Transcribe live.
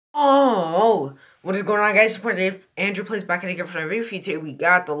Oh, what is going on, guys? Support Dave. Andrew plays back again for another review. Today we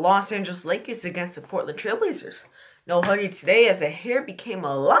got the Los Angeles Lakers against the Portland Trailblazers. No hoodie today, as the hair became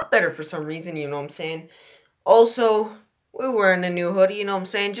a lot better for some reason. You know what I'm saying? Also, we're wearing a new hoodie. You know what I'm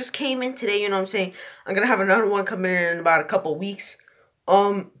saying? Just came in today. You know what I'm saying? I'm gonna have another one coming in about a couple weeks.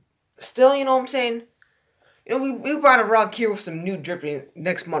 Still, you know what I'm saying? You know, we brought a rock here with some new dripping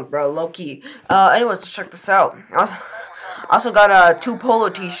next month, bro. Low key. Anyways, let's check this out. Also got 2 polo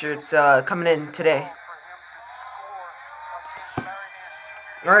t-shirts coming in today.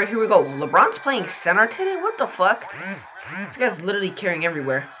 Alright, here we go. LeBron's playing center today? What the fuck? This guy's literally carrying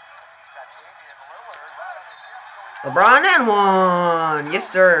everywhere. LeBron and one! Yes,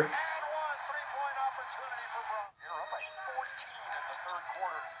 sir.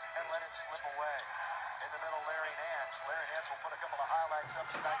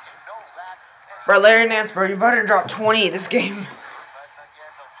 Bro, Larry Nance, bro, you better drop 20 this game.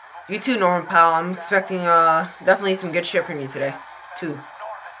 You too, Norman Powell. I'm expecting definitely some good shit from you today, too.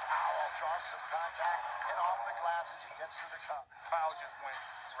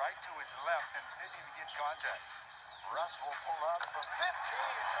 Russ will pull up from 15,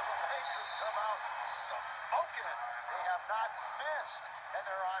 so the Lakers come out smoking. They have not missed, and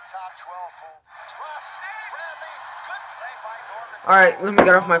they're on top 12. Russ, Bradley, good play by Norman. Alright, let me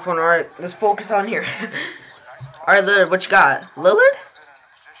get off my phone. Alright, let's focus on here. Alright, Lillard, what you got? Lillard?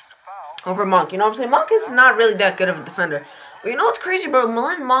 Over Monk. You know what I'm saying? Monk is not really that good of a defender. But you know what's crazy, bro?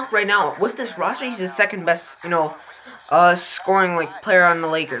 Milan Monk right now, with this roster, he's the second best, you know, scoring, like, player on the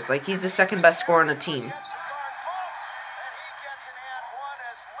Lakers. Like, he's the second best scorer on the team.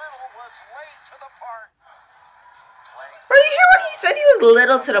 Bro, you hear what he said? He was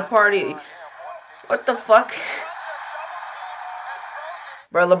little to the party. What the fuck?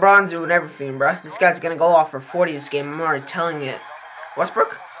 Bro, LeBron's doing everything, bro. This guy's gonna go off for 40 this game. I'm already telling it.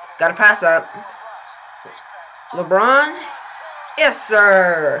 Westbrook? Gotta pass that. LeBron? Yes,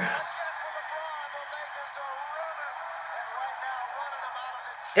 sir.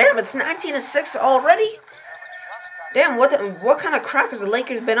 Damn, it's 19-6 already? Damn, what kind of crack has the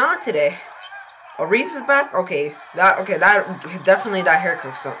Lakers been on today? Oh, Reese is back? Okay, that definitely that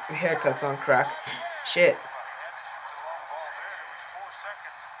haircut's on crack. Shit.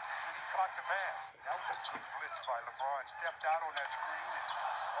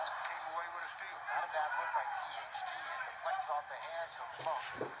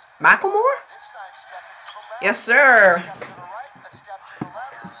 Macklemore? Yes, sir.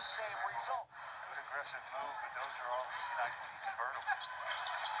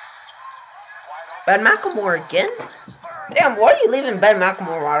 Ben McLemore again? Damn, why are you leaving Ben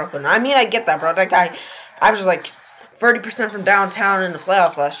McLemore wide open? I mean, I get that, bro. That guy averaged like 30% from downtown in the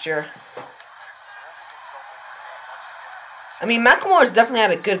playoffs last year. I mean, McLemore's definitely had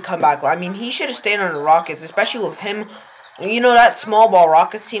a good comeback. I mean, he should have stayed on the Rockets, especially with him. You know, that small ball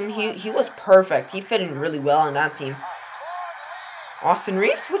Rockets team, he was perfect. He fit in really well on that team. Austin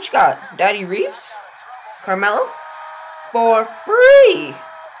Reeves? What you got? Daddy Reeves? Carmelo? For free!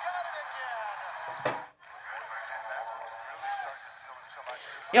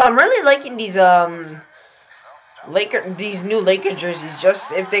 Yo, I'm really liking these new Lakers jerseys.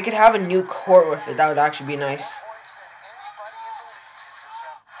 Just if they could have a new court with it, that would actually be nice.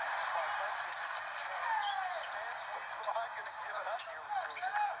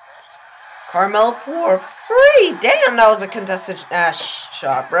 Carmelo for free. Damn, that was a contested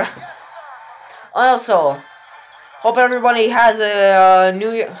shot, bruh. Also, hope everybody has a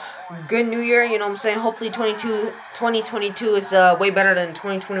good New Year. You know what I'm saying? Hopefully 2022 is way better than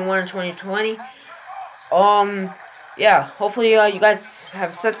 2021 and 2020. Yeah, hopefully you guys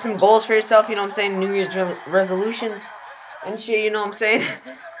have set some goals for yourself. You know what I'm saying? New Year's resolutions and shit. You know what I'm saying?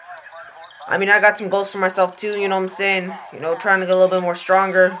 I mean, I got some goals for myself too, you know what I'm saying? You know, trying to get a little bit more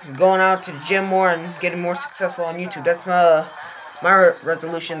stronger, going out to the gym more, and getting more successful on YouTube. That's my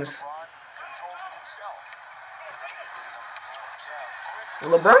resolutions.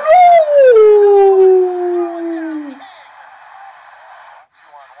 LeBron?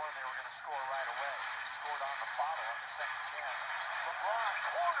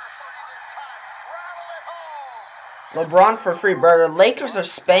 LeBron for free, bro. The Lakers are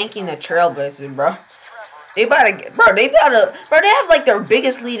spanking the Trailblazers, bro. They have like their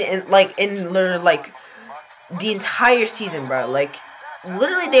biggest lead in their the entire season, bro. Like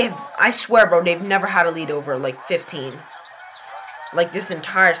literally I swear, bro, they've never had a lead over like 15. Like this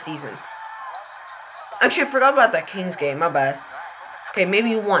entire season. Actually, I forgot about that Kings game, my bad. Okay,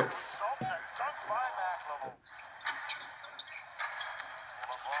 maybe once.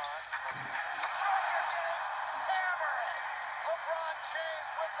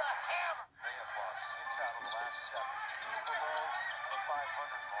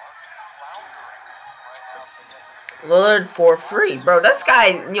 Lillard for free, bro. This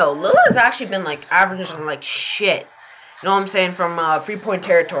guy, yo, Lillard's actually been like averaging like shit. You know what I'm saying? From 3-point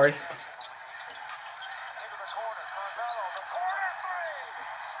territory.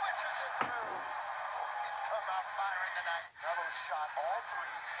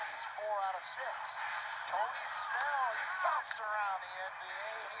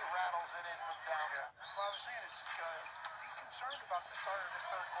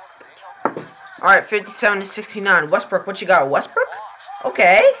 Alright, 57-69. Westbrook, what you got? Westbrook?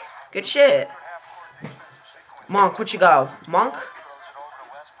 Okay. Good shit. Monk, what you got? Monk?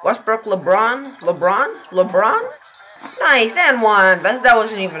 Westbrook, LeBron? Nice, and one. That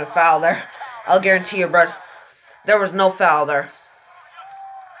wasn't even a foul there. I'll guarantee you, bro. There was no foul there.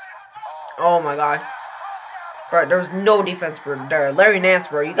 Oh my god. Bro, there was no defense, bro. There, Larry Nance,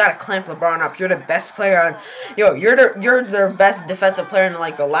 bro. You gotta clamp LeBron up. You're the best player on. Yo, you're the best defensive player in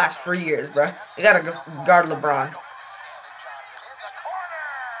like the last 3 years, bro. You gotta guard LeBron.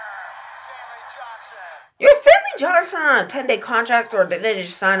 You're Stanley Johnson on a 10-day contract, or did they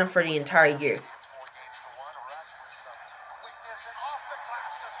just sign him for the entire year?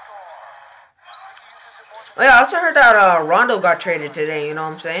 Oh yeah, I also heard that Rondo got traded today. You know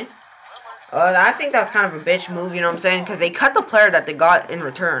what I'm saying? I think that's kind of a bitch move, you know what I'm saying? Because they cut the player that they got in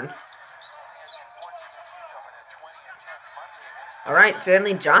return. Alright,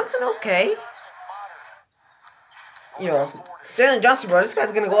 Stanley Johnson, okay. Yo, Stanley Johnson, bro, this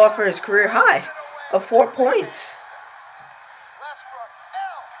guy's going to go off for his career high of 4 points.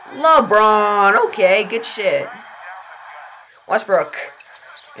 LeBron, okay, good shit. Westbrook,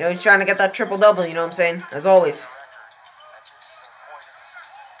 you know, he's trying to get that triple-double, you know what I'm saying? As always.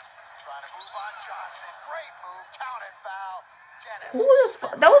 Who the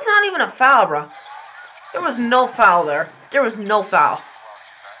fuck? That was not even a foul, bro. There was no foul there. There was no foul.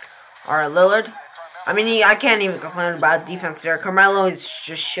 Alright, Lillard. I mean, I can't even complain about defense there. Carmelo is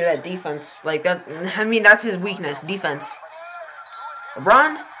just shit at defense. Like, that. I mean, that's his weakness, defense.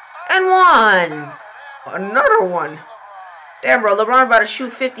 LeBron. And one. Another one. Damn, bro. LeBron about to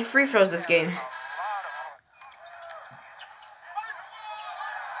shoot 50 free throws this game.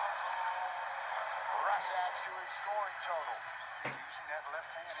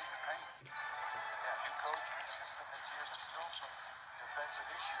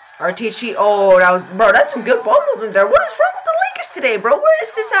 RTHC, oh, that was, bro, that's some good ball movement there. What is wrong with the Lakers today, bro? Where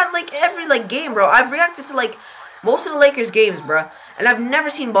is this at, like, every, like, game, bro? I've reacted to, like, most of the Lakers games, bro, and I've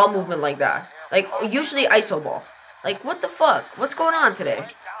never seen ball movement like that. Like, usually ISO ball. Like, what the fuck? What's going on today?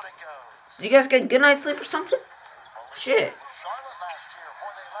 Did you guys get good night's sleep or something? Shit.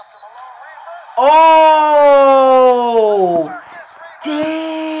 Oh!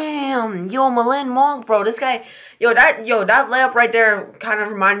 Damn! Yo, Malin Monk, bro, this guy... Yo, that layup right there kind of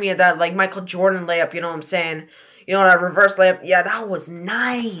reminded me of that, like, Michael Jordan layup, you know what I'm saying? You know, that reverse layup. Yeah, that was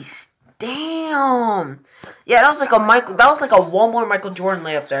nice. Damn. Yeah, that was like a Walmart Michael Jordan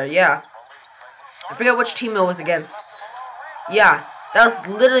layup there, yeah. I forget which team it was against. Yeah, that was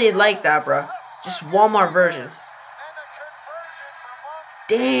literally like that, bro. Just Walmart version.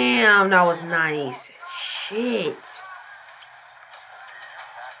 Damn, that was nice. Shit.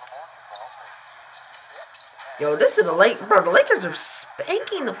 Yo, this is the bro. The Lakers are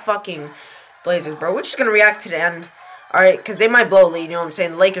spanking the fucking Blazers, bro. We're just gonna react to the end, all right? Because they might blow a lead. You know what I'm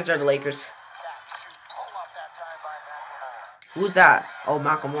saying? The Lakers are the Lakers. Who's that? Oh,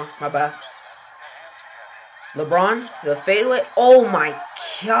 Macklemore. My bad. LeBron, the fadeaway. Oh my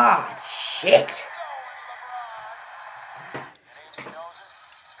god, shit.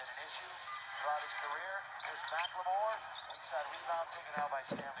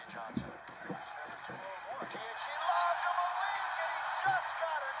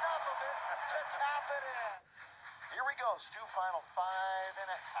 Here we go, Stu, final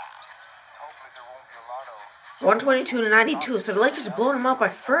 5.5. Hopefully there won't be a lot of 122-92, so the Lakers are blowing them out by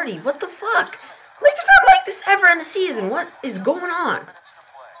 30. What the fuck? Lakers aren't like this ever in the season. What is going on?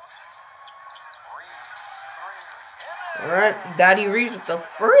 Alright, Daddy Reeves with the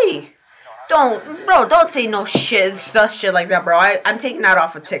free. Don't say no shit, such shit like that, bro. I'm taking that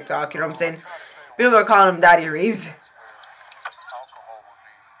off of TikTok, you know what I'm saying? People are calling him Daddy Reeves.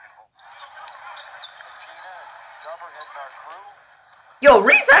 Yo,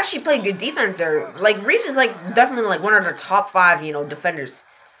 Reeves actually played good defense there. Like, Reeves is, like, definitely, like, one of the top 5, you know, defenders.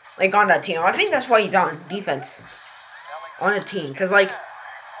 Like, on that team. I think that's why he's on defense. On the team. Because, like,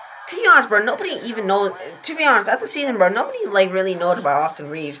 to be honest, bro, nobody even knows. To be honest, after the season, bro, nobody, like, really knows about Austin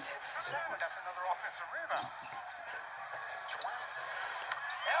Reeves.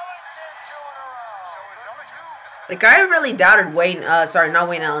 Like, I really doubted Wayne, sorry, not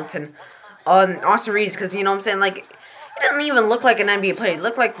Wayne Ellington. Austin Reeves, because, you know what I'm saying, like, he doesn't even look like an NBA player. He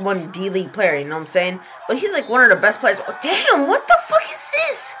looked like one D-League player, you know what I'm saying? But he's, like, one of the best players. Oh, damn, what the fuck is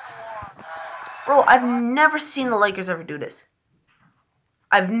this? Bro, I've never seen the Lakers ever do this.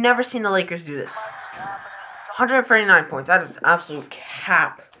 I've never seen the Lakers do this. 139 points. That is absolute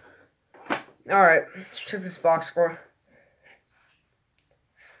cap. Alright, let's check this box score.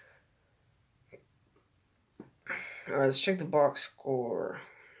 Alright, let's check the box score.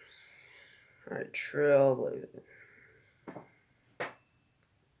 Alright, Trailblazers.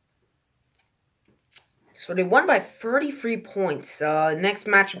 So they won by 33 points. Next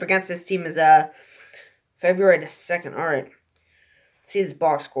matchup against this team is February the 2nd. Alright. Let's see this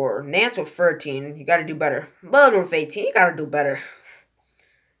box score. Nance with 13. You gotta do better. Bud with 18. You gotta do better.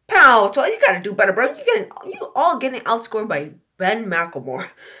 Powell, you gotta do better, bro. You all getting outscored by Ben McLemore.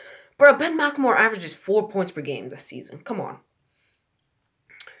 Bro, Ben McLemore averages 4 points per game this season. Come on.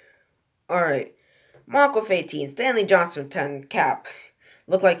 Alright. Monk with 18. Stanley Johnson with 10. Cap.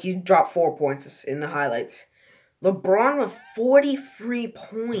 Looked like you dropped 4 points in the highlights. LeBron with 43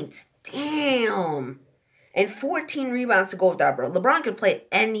 points. Damn. And 14 rebounds to go with that, bro. LeBron can play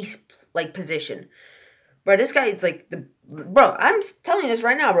any, like, position. Bro, this guy is, like, Bro, I'm telling you this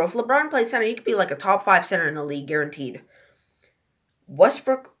right now, bro. If LeBron plays center, he could be, like, a top 5 center in the league, guaranteed.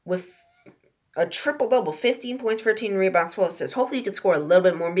 Westbrook with a triple-double. 15 points, 13 rebounds, 12 assists. Hopefully he could score a little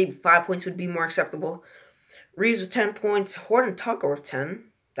bit more. Maybe 5 points would be more acceptable. Reeves with 10 points. Horton Tucker with 10.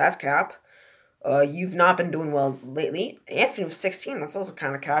 That's cap. You've not been doing well lately. Anthony with 16. That's also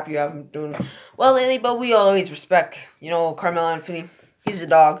kind of cap. You haven't been doing well lately, but we always respect, you know, Carmelo Anthony. He's a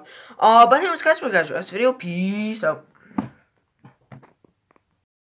dog. But anyways, guys, we're going to watch this video. Peace out.